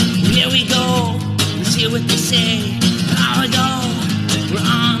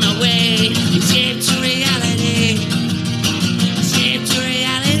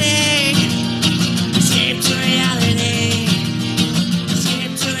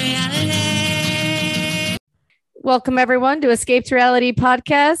Welcome everyone to Escaped Reality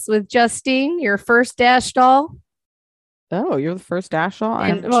Podcast with Justine, your first Dash doll. Oh, you're the first Dash doll?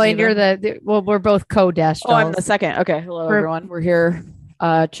 And you're we're both co-Dash dolls. Oh, I'm the second. Okay. Hello, everyone. We're here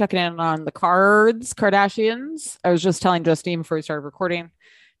checking in on the Kardashians. I was just telling Justine before we started recording,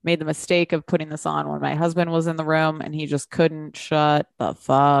 made the mistake of putting this on when my husband was in the room and he just couldn't shut the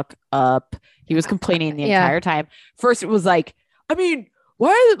fuck up. He was complaining the entire time. First, it was like,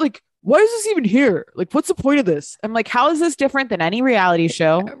 why is this even here? Like, what's the point of this? I'm like, how is this different than any reality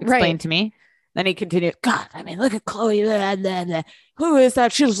show? Explain to me. Then he continued, God, look at Chloe. Blah, blah, blah. Who is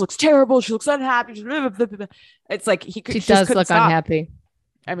that? She just looks terrible. She looks unhappy. It's like she does look unhappy.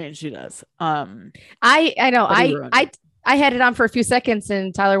 She does. I know. I had it on for a few seconds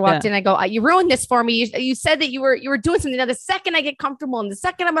and Tyler walked in. I go, you ruined this for me. You said that you were doing something. Now the second I get comfortable and the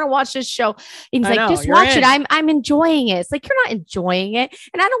second I'm going to watch this show, and he's like, just watch it. I'm enjoying it. It's like, you're not enjoying it.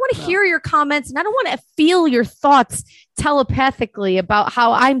 And I don't want to hear your comments and I don't want to feel your thoughts telepathically about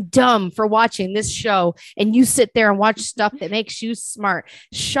how I'm dumb for watching this show. And you sit there and watch stuff that makes you smart.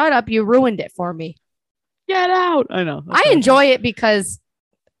 Shut up. You ruined it for me. Get out. I know. I enjoy it because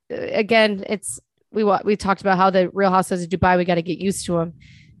again, we talked about how the Real Housewives of Dubai, we got to get used to them.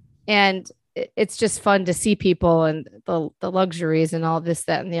 And it's just fun to see people and the luxuries and all this,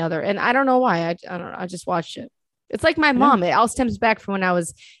 that, and the other. And I don't know why. I don't know. I just watched it. It's like my mom. It all stems back from when I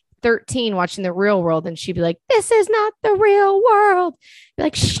was 13 watching The Real World. And she'd be like, this is not the real world. Be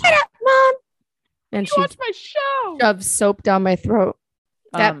like, shut up, Mom. And she watch my show. Shove soap down my throat.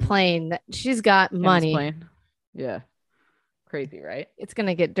 That plane, she's got money. Yeah. Crazy, right? It's going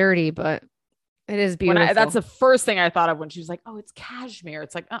to get dirty, but it is beautiful. That's the first thing I thought of when she was like, "Oh, it's cashmere."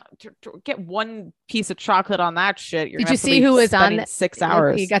 It's like, get one piece of chocolate on that shit. Did you see who was on 6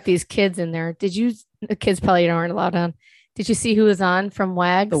 hours? You got these kids in there. Did you? The kids probably aren't allowed on. Did you see who was on from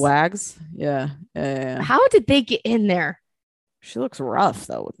Wags? The Wags, yeah. How did they get in there? She looks rough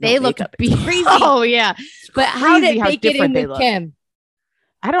though. They look crazy. Oh yeah, but how did they get in with Kim?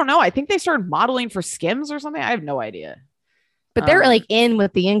 I don't know. I think they started modeling for Skims or something. I have no idea. But they're like in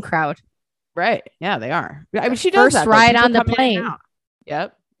with the in crowd. Right. Yeah, they are. She does first ride on the plane.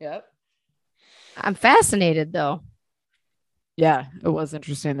 Yep. I'm fascinated though. Yeah, it was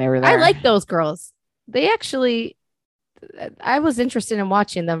interesting. They were there. I like those girls. They actually, I was interested in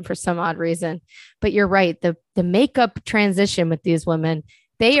watching them for some odd reason. But you're right. The makeup transition with these women,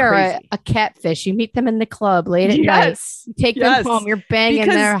 they are a catfish. You meet them in the club late at night. You take them home. You're banging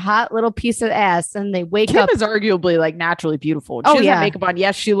their hot little piece of ass, and they wake up. Kim is arguably like naturally beautiful. She doesn't have makeup on.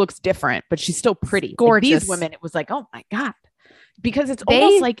 Yes, she looks different, but she's still pretty. Gorgeous. Like these women, it was like, oh my God, because it's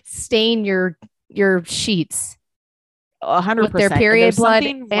almost like stain your sheets 100% with their period blood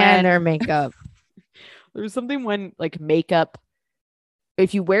and their makeup. There's something when like makeup,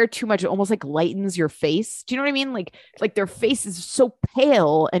 if you wear too much, it almost like lightens your face. Do you know what I mean? Like their face is so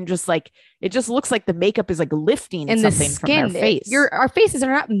pale and just like, it just looks like the makeup is like lifting and something the skin, from their face. Our faces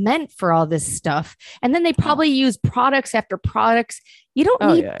are not meant for all this stuff. And then they probably use products after products. You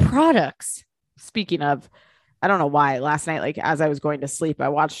don't need products. Speaking of, I don't know why last night, like as I was going to sleep, I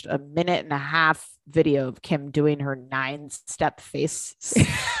watched a 1.5-minute video of Kim doing her 9-step face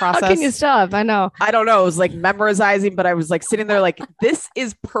process. How can you stop? I know. I don't know. It was like memorizing, but I was like sitting there like, this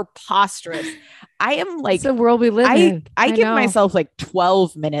is preposterous. I am like, it's the world we live in. I give myself like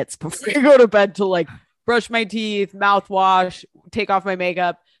 12 minutes before I go to bed to like brush my teeth, mouthwash, take off my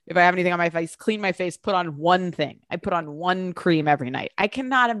makeup. If I have anything on my face, clean my face, put on one thing. I put on one cream every night. I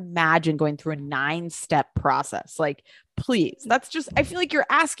cannot imagine going through a 9-step process. Like, please, that's just, I feel like you're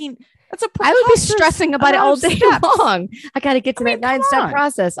asking. That's I would be stressing about it all day long. I got to get to that 9-step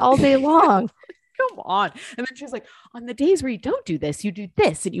process all day long. Come on. And then she's like, on the days where you don't do this, you do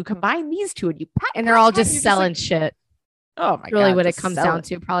this, and you combine these two, and you pack. And they're all just selling shit. Oh my God. Really what it comes down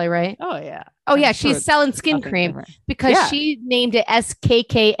to, probably, right? Oh yeah. Oh yeah. She's selling skin cream because she named it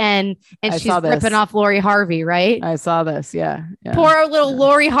SKKN and she's ripping off Lori Harvey, right? I saw this. Yeah. Poor little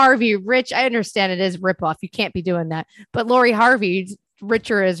Lori Harvey, rich. I understand it is ripoff. You can't be doing that. But Lori Harvey,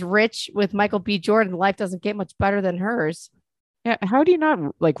 richer is rich with Michael B. Jordan. Life doesn't get much better than hers. Yeah. How do you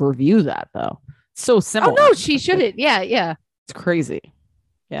not like review that though? It's so simple. Oh no, she shouldn't. Yeah. It's crazy.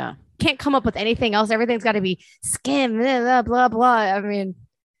 Yeah. Can't come up with anything else. Everything's got to be skin, blah, blah, blah. I mean,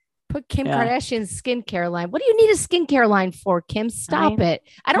 put Kim Kardashian's skincare line. What do you need a skincare line for, Kim? Stop it.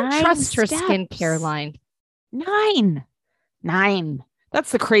 I don't trust her skincare line. 9.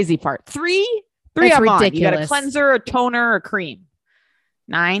 That's the crazy part. 3 That's I'm ridiculous. On. You got a cleanser, a toner, a cream.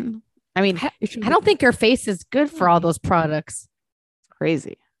 9. I mean, I don't think your face is good for all those products.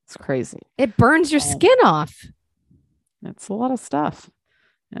 It's crazy. It burns your skin off. It's a lot of stuff.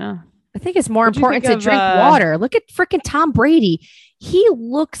 Yeah. I think it's more important to drink water. Look at freaking Tom Brady. He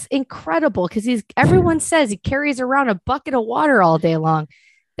looks incredible because everyone says he carries around a bucket of water all day long.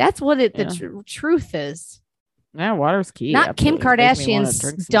 That's what the truth is. Yeah, water's key. Not Kim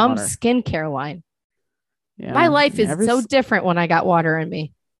Kardashian's dumb skincare line. Yeah. My life is so different when I got water in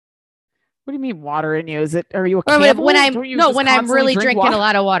me. What do you mean water in you? Are you a camel? When I'm really drinking a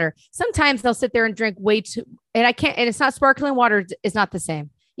lot of water. Sometimes they'll sit there and drink way too, and I can't, and it's not sparkling water. It's not the same.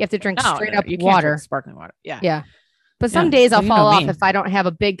 You have to drink straight up water. Sparkling water. Yeah. Yeah. But some days I'll fall off if I don't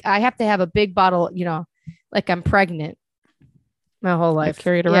have I have to have a big bottle, like I'm pregnant. My whole life. I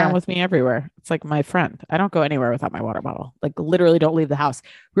carry it around with me everywhere. It's like my friend. I don't go anywhere without my water bottle. Like literally don't leave the house.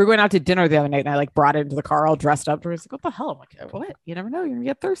 We were going out to dinner the other night and I brought it into the car all dressed up. I was like, what the hell? I'm like, what? You never know. You're going to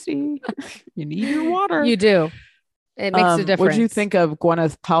get thirsty. You need your water. You do. It makes a difference. What did you think of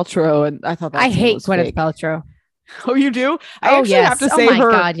Gwyneth Paltrow? And I thought I hate Gwyneth Paltrow. Oh, you do? I actually have to say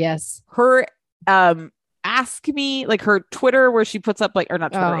God, yes. Her ask me, like her Twitter where she puts up or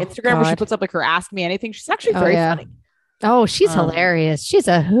not Twitter, Instagram where she puts up her ask me anything. She's actually very funny. Oh, she's hilarious. She's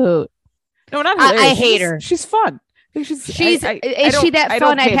a hoot. No, not hilarious. I hate her. She's fun. Is she that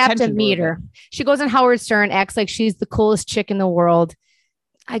fun? I'd have to meet her. She goes on Howard Stern, acts like she's the coolest chick in the world.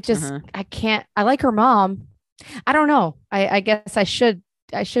 I can't. I like her mom. I don't know. I guess I should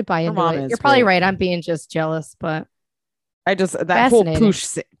buy into it. You're probably right. I'm being just jealous, but that whole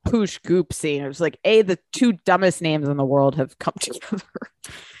poosh goop scene. It was like the two dumbest names in the world have come together.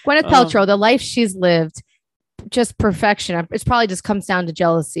 Gwyneth Paltrow, the life she's lived. Just perfection. It's probably just comes down to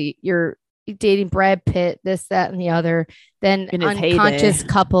jealousy. You're dating Brad Pitt, this, that, and the other. Then unconscious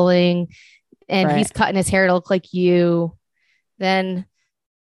coupling, and he's cutting his hair to look like you. Then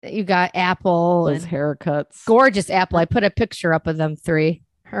you got Apple. Those haircuts. Gorgeous Apple. I put a picture up of them three.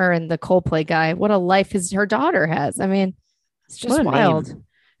 Her and the Coldplay guy. What a life her daughter has. I mean, it's just wild. Name.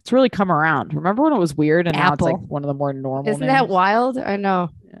 It's really come around. Remember when it was weird and Apple. Now it's one of the more normal Isn't names? That wild? I know.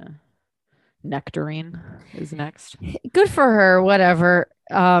 Yeah. Nectarine is next. Good for her. Whatever.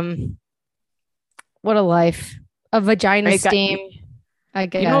 What a life. A vagina steam. I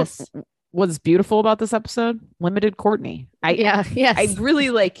guess. You know what's beautiful about this episode? Limited Courtney. I really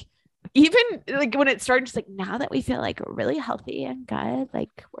even when it started, just now that we feel we're really healthy and good,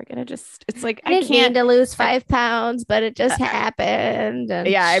 we're gonna just. It's I can't need to lose 5 pounds, but it just happened. And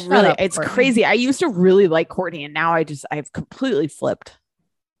it's crazy. I used to really like Courtney, and now I've completely flipped.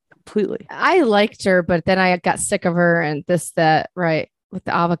 Completely. I liked her, but then I got sick of her and that with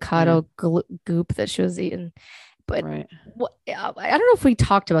the avocado goop that she was eating. But I don't know if we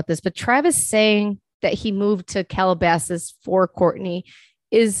talked about this, but Travis saying that he moved to Calabasas for Courtney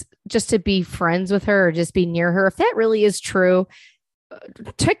is just to be friends with her or just be near her. If that really is true,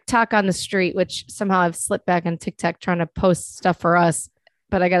 TikTok on the street, which somehow I've slipped back on TikTok trying to post stuff for us,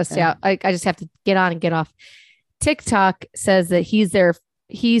 but I got to stay out. I just have to get on and get off. TikTok says that he's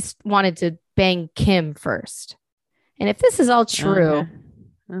wanted to bang Kim first. And if this is all true,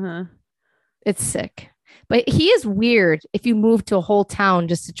 it's sick. But he is weird. If you move to a whole town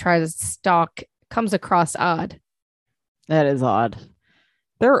just to try to stalk, comes across odd. That is odd.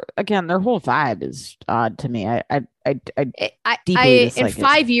 Their whole vibe is odd to me. I deeply dislike in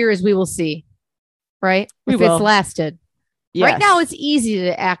 5 years we will see, right? If it's lasted. Yes. Right now it's easy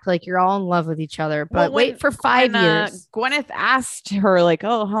to act like you're all in love with each other, but wait for 5 years. Gwyneth asked her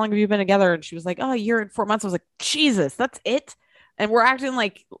oh, how long have you been together? And she was like, oh, a year and 4 months. I was like, Jesus, that's it. And we're acting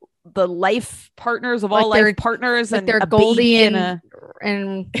like the life partners of all life partners, and they're Goldie and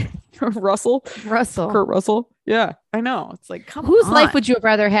Russell. Kurt Russell. Yeah, I know. It's come whose on. life would you have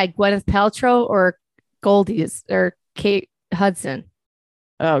rather had, Gwyneth Paltrow or Goldie's or Kate Hudson?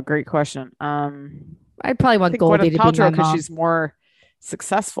 Oh, great question. I'd probably want Goldie to be my because she's more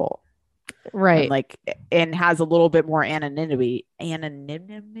successful, right? And has a little bit more anonymity. Yeah.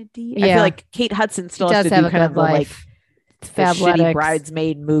 I feel like Kate Hudson still has to do kind of the shitty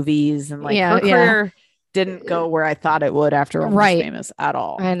bridesmaid movies, and her career didn't go where I thought it would after Almost Famous at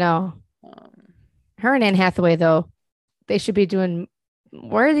all. I know. Her and Anne Hathaway, though, they should be doing.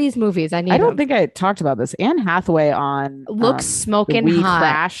 Where are these movies? I don't think I talked about this. Anne Hathaway on looks smoking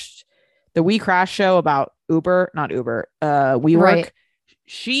hot. The We Crash show about WeWork. Right.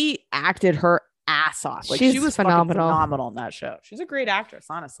 She acted her ass off. She was phenomenal in that show. She's a great actress,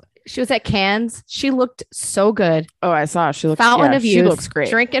 honestly. She was at Cannes. She looked so good. Oh, I saw. She looks Fountain of Youth. She looks great.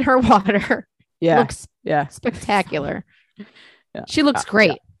 Drinking her water. Yeah. Looks spectacular. Yeah. She looks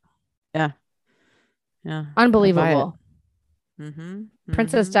great. Yeah. Unbelievable.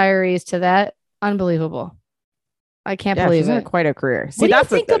 Princess Diaries to that. Unbelievable. I can't believe it. Quite a career. See, what do you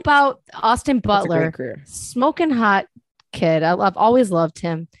think about Austin Butler? Smoking hot kid. I've always loved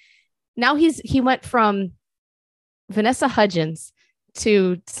him. Now he went from Vanessa Hudgens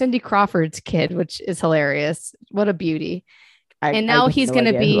to Cindy Crawford's kid, which is hilarious. What a beauty. And now he's going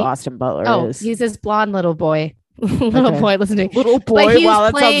to be Austin Butler is. He's this blonde little boy. Boy, listen to me. Little boy.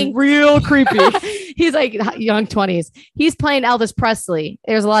 Wow, that sounds real creepy. He's like young 20s. He's playing Elvis Presley.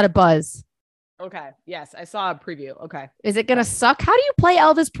 There's a lot of buzz. Okay. Yes, I saw a preview. Okay. Is it going to suck? How do you play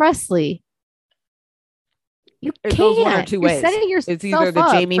Elvis Presley? You can't. Goes one or two ways. It's either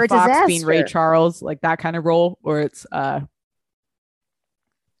the Jamie Foxx being Ray Charles, like that kind of role, or it's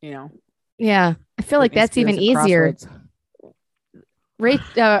Yeah, I feel like that's even easier. Or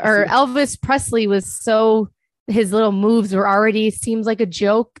Elvis Presley was so, his little moves were already seems like a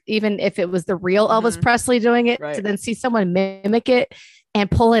joke, even if it was the real Elvis Presley doing it. Right. To then see someone mimic it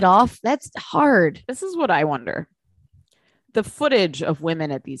and pull it off, that's hard. This is what I wonder. The footage of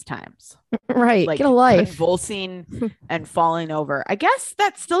women at these times, right? Like get a life, convulsing and falling over. I guess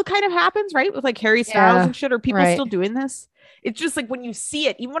that still kind of happens, right? With like Harry Styles and shit. Are people still doing this? It's just like when you see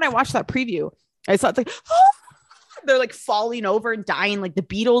it, even when I watched that preview, I saw it's like, they're like falling over and dying. Like the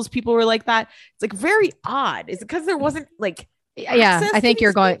Beatles, people were like that. It's like very odd. Is it because there wasn't like, I think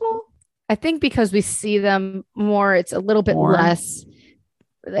you're going, I think because we see them more, it's a little bit less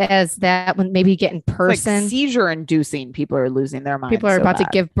as that when maybe get in person. Like seizure inducing, people are losing their minds. People are about to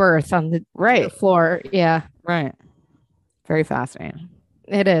give birth on the floor. Yeah. Right. Very fascinating.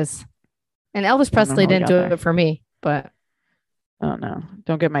 It is. And Elvis Presley didn't do it for me, but. Oh no!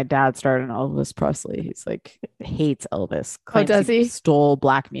 Don't get my dad started on Elvis Presley. He's like hates Elvis. Oh, does he? Stole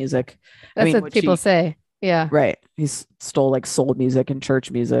black music. That's what people say. Yeah. Right. He stole like soul music and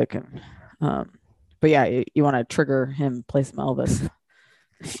church music, and but yeah, you want to trigger him, play some Elvis.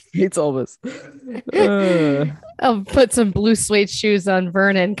 Hates Elvis. I'll put some blue suede shoes on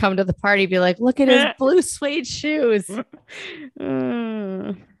Vernon. Come to the party. Be like, look at his blue suede shoes.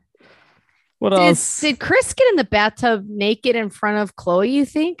 What else? Did Chris get in the bathtub naked in front of Chloe? You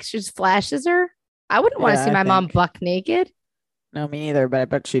think she just flashes her? I wouldn't want to see my mom buck naked. No, me neither. But I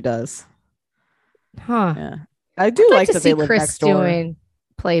bet she does. Huh? Yeah, I do like that they live Chris next door. Doing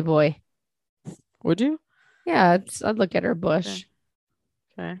Playboy. Would you? Yeah, I'd look at her bush.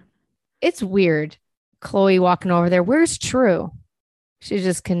 Okay. It's weird. Chloe walking over there. Where's True? She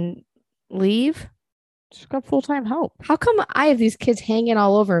just can leave. She's got full-time help. How come I have these kids hanging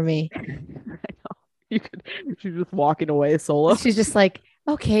all over me? I know. She's just walking away solo. She's just like,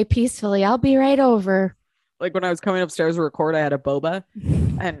 okay, peacefully. I'll be right over. Like when I was coming upstairs to record, I had a boba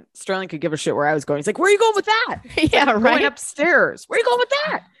and Sterling could give a shit where I was going. He's like, where are you going with that? Yeah, like, right. Going upstairs. Where are you going with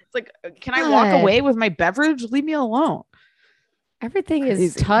that? It's like, can I walk away with my beverage? Leave me alone. Everything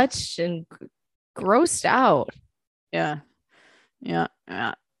is touched and grossed out. Yeah. Yeah.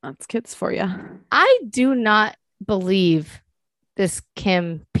 Yeah. That's kids for you. I do not believe this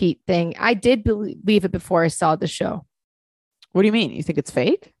Kim Pete thing. I did believe it before I saw the show. What do you mean? You think it's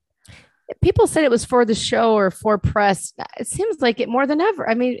fake? People said it was for the show or for press. It seems like it more than ever.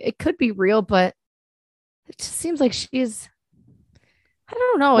 I mean, it could be real, but it just seems like she's, I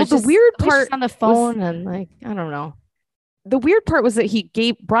don't know. Well, it's the just, weird part on the phone and like, I don't know. The weird part was that he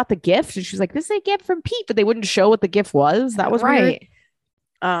brought the gift and she's like, this is a gift from Pete, but they wouldn't show what the gift was. That was right. Weird.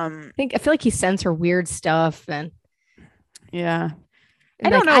 I feel like he sends her weird stuff and yeah. I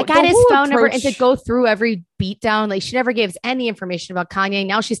don't know. I got his phone number and to go through every beatdown. Like she never gave us any information about Kanye.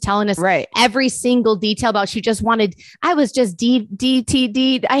 Now she's telling us every single detail about she just wanted. I was just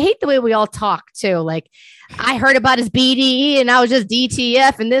DTD. I hate the way we all talk too. Like I heard about his BDE and I was just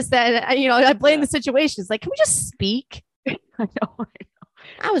DTF and this, that, and, I blame the situation. It's like, can we just speak? I know.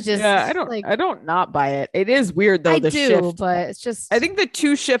 I was just I don't not buy it. It is weird though. Shift, but it's just I think the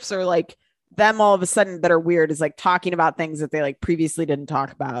two shifts are like them all of a sudden that are weird is like talking about things that they like previously didn't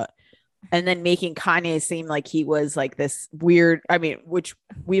talk about, and then making Kanye seem like he was like this weird. I mean, which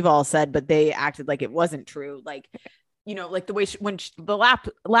we've all said, but they acted like it wasn't true. Like, like the way the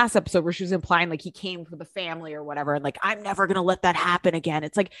last episode where she was implying like he came for the family or whatever, and like I'm never gonna let that happen again.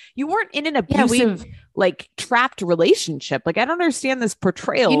 It's like you weren't in an abusive, like trapped relationship. Like I don't understand this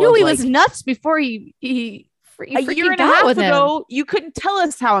portrayal. You knew he was nuts before he a year and a half ago. You couldn't tell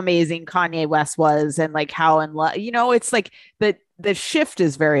us how amazing Kanye West was and like how in love. It's like the shift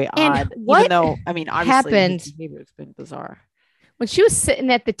is very odd. What even though I mean, obviously happened? His behavior's been bizarre. When she was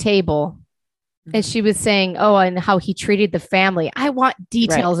sitting at the table. And she was saying, and how he treated the family. I want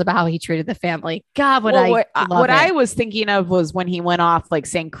details about how he treated the family. God, what I was thinking of was when he went off like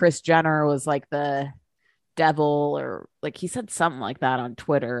saying Kris Jenner was like the devil or like he said something like that on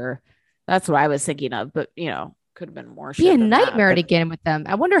Twitter. That's what I was thinking of. But, could have been more. Be a nightmare to get in with them.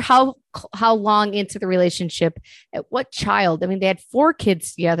 I wonder how long into the relationship, at what child. I mean, they had 4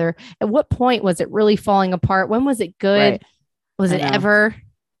 kids together. At what point was it really falling apart? When was it good? Right. Was it ever?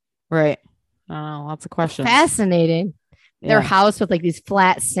 Right. I don't know. Lots of questions. Fascinating. Yeah. Their house with like these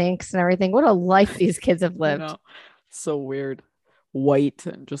flat sinks and everything. What a life these kids have lived. So weird. White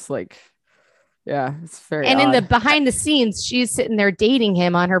and just like, yeah, it's very and odd. In the behind the scenes, she's sitting there dating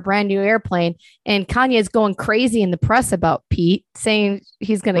him on her brand new airplane, and Kanye is going crazy in the press about Pete, saying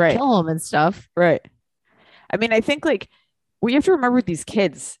he's going to kill him and stuff. Right. I mean, I think like what you have to remember with these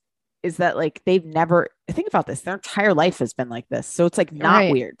kids is that like they've never think about this. Their entire life has been like this, so it's like not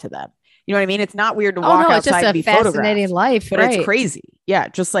weird to them. You know what I mean? It's not weird to walk outside and be fascinating life, but it's crazy. Yeah,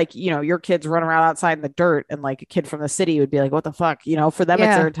 just like your kids run around outside in the dirt, and like a kid from the city would be like, "What the fuck?" For them,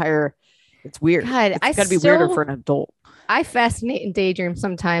 it's their entire. It's weird. God, it's got to be weirder for an adult. I fascinate and daydream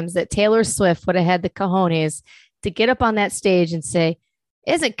sometimes that Taylor Swift would have had the cojones to get up on that stage and say,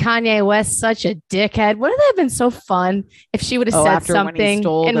 "Isn't Kanye West such a dickhead?" Wouldn't that have been so fun if she would have said something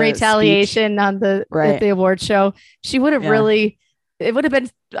in retaliation on the at the award show? She would have really. It would have been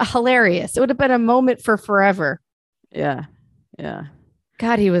hilarious. It would have been a moment for forever. Yeah.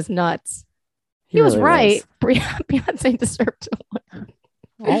 God, he was nuts. He was right. Beyonce deserved to win.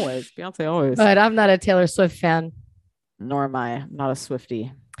 Always. Beyonce always. But I'm not a Taylor Swift fan. Nor am I. I'm not a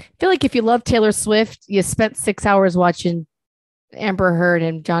Swiftie. I feel like if you love Taylor Swift, you spent 6 hours watching Amber Heard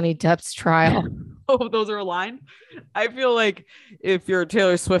and Johnny Depp's trial. Oh, those are aligned? I feel like if you're a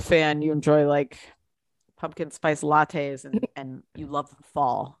Taylor Swift fan, you enjoy like pumpkin spice lattes and you love the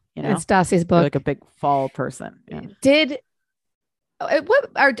fall. It's Stassi's book. You're like a big fall person. Yeah. What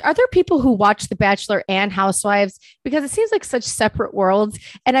are there people who watch The Bachelor and Housewives? Because it seems like such separate worlds,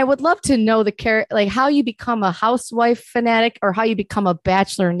 and I would love to know like how you become a housewife fanatic or how you become a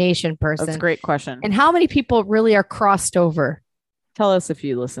Bachelor Nation person. That's a great question. And how many people really are crossed over? Tell us if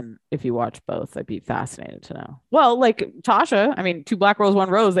you watch both. I'd be fascinated to know. Well, like Tasha, I mean, 2 Black Rose, 1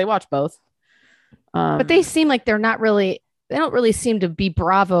 Rose, they watch both. But they seem like they don't really seem to be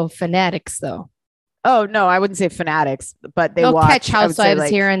Bravo fanatics though. Oh no, I wouldn't say fanatics, but they'll catch Housewives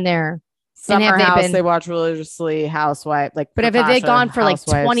here and there. Summer House, they watch religiously. Housewife, like. But have they gone for like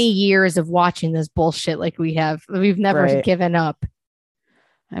 20 years of watching this bullshit like we have? We've never given up.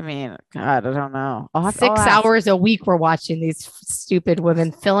 I mean, God, I don't know. 6 hours a week we're watching these stupid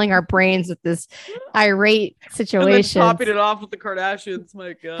women filling our brains with this irate situation. Topping it off with the Kardashians.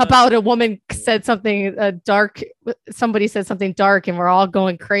 My God. About a woman said something dark. Somebody said something dark, and we're all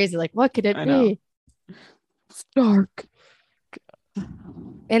going crazy. Like, what could it be? It's dark.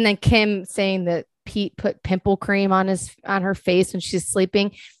 And then Kim saying that Pete put pimple cream on her face when she's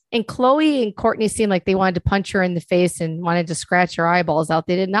sleeping. And Khloe and Kourtney seemed like they wanted to punch her in the face and wanted to scratch her eyeballs out.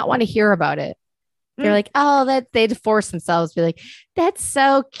 They did not want to hear about it. They're like, oh, that they'd force themselves to be like, that's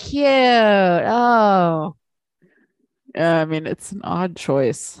so cute. Oh. Yeah, I mean, it's an odd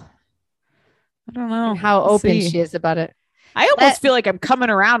choice. I don't know. And how open she is about it. I almost feel like I'm coming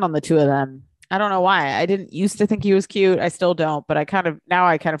around on the 2 of them. I don't know why. I didn't used to think he was cute. I still don't, but I kind of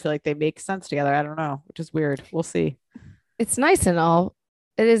feel like they make sense together. I don't know, which is weird. We'll see. It's nice and all.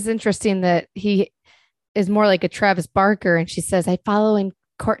 It is interesting that he is more like a Travis Barker, and she says, I follow in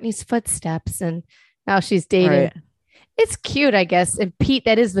Kourtney's footsteps, and now she's dating. Right. It's cute, I guess. And Pete,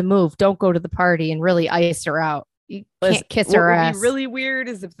 that is the move. Don't go to the party and really ice her out. You can't kiss her ass. What would be really weird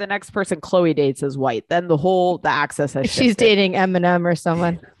is if the next person Khloe dates is white, then the access has shifted. She's dating Eminem or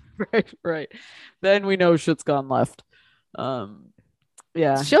someone. Right. Then we know shit's gone left.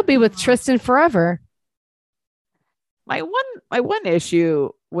 Yeah. She'll be with Tristan forever. My one issue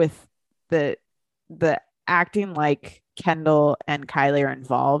with the acting like Kendall and Kylie are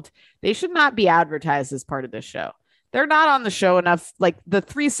involved, they should not be advertised as part of this show. They're not on the show enough. Like the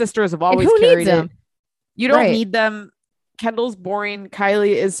 3 sisters have always carried it. You don't need them. Kendall's boring.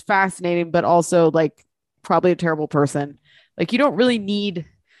 Kylie is fascinating, but also like probably a terrible person. Like you don't need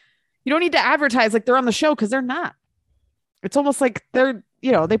to advertise like they're on the show because they're not. It's almost like they're,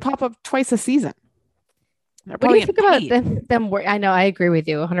 they pop up twice a season. What do you think about them? I know. I agree with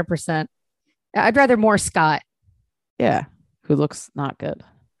you 100%. I'd rather more Scott. Yeah. Who looks not good.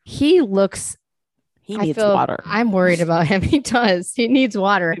 He needs water. I'm worried about him. He does. He needs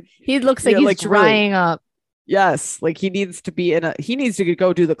water. He looks like he's drying up. Yes. Like he needs to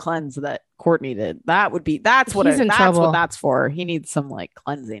go do the cleanse that Kourtney did. That's what that's for. He needs some like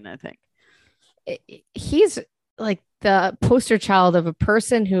cleansing, I think. He's like the poster child of a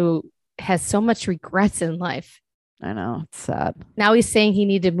person who has so much regrets in life. I know, it's sad. Now he's saying he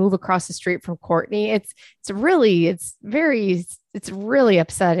needed to move across the street from Kourtney. It's really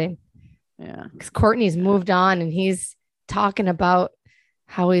upsetting. Yeah. Because Courtney's moved on and he's talking about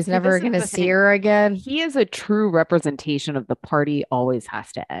how he's never going to see her again. He is a true representation of the party always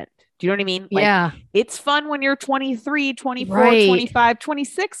has to end. Do you know what I mean? Like, yeah. It's fun when you're 23, 24, right. 25,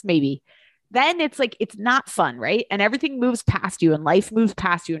 26, maybe. Then it's like, it's not fun, right? And everything moves past you and life moves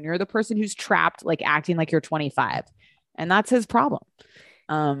past you. And you're the person who's trapped, like acting like you're 25. And that's his problem.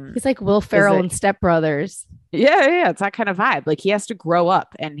 He's like Will Ferrell and Step Brothers. Yeah. It's that kind of vibe. Like he has to grow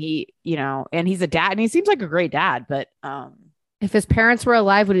up and and he's a dad and he seems like a great dad, but if his parents were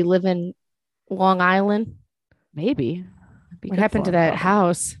alive, would he live in Long Island? Maybe. What happened to that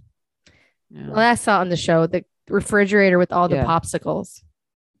house? Yeah. Well, I saw on the show the refrigerator with all the popsicles.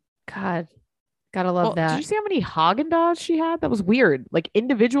 God, gotta love that. Did you see how many Haagen-Dazs she had? That was weird. Like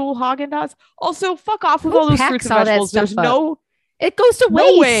individual Haagen-Dazs. Also, fuck off with all those fruits and vegetables. There's it goes to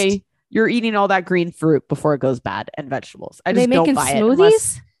waste. No way you're eating all that green fruit before it goes bad and vegetables. I just don't buy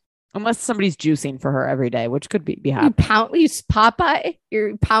smoothies? it unless somebody's juicing for her every day, which could be happening. You Popeye,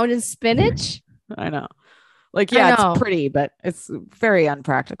 you're pounding spinach. I know. Like, yeah, it's pretty, but it's very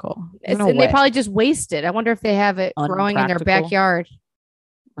unpractical. They probably just waste it. I wonder if they have it growing in their backyard.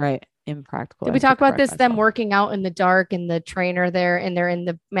 Right. Impractical. Did we talk about this? Them working out in the dark and the trainer there and they're in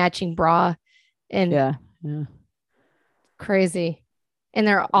the matching bra and yeah. Crazy. And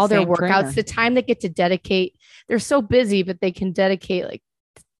they're all their workouts, trainer. The time they get to dedicate, they're so busy, but they can dedicate like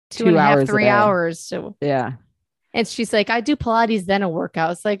 2.5, 3 hours. So yeah. And she's like, I do Pilates, then a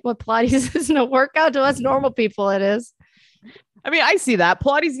workout. It's like, what Pilates isn't a workout to us normal people. It is. I mean, I see that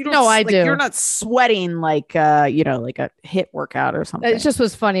Pilates. You don't. No, I do. You're not sweating like like a HIIT workout or something. It just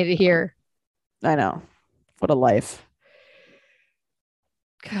was funny to hear. I know. What a life.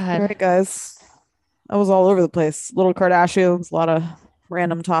 God. All right, guys. That was all over the place. Little Kardashians, a lot of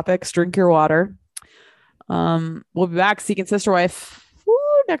random topics. Drink your water. We'll be back. Seeking Sister Wife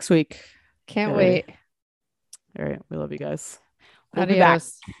next week. Can't wait. All right. We love you guys. We'll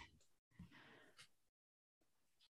Adios. be back.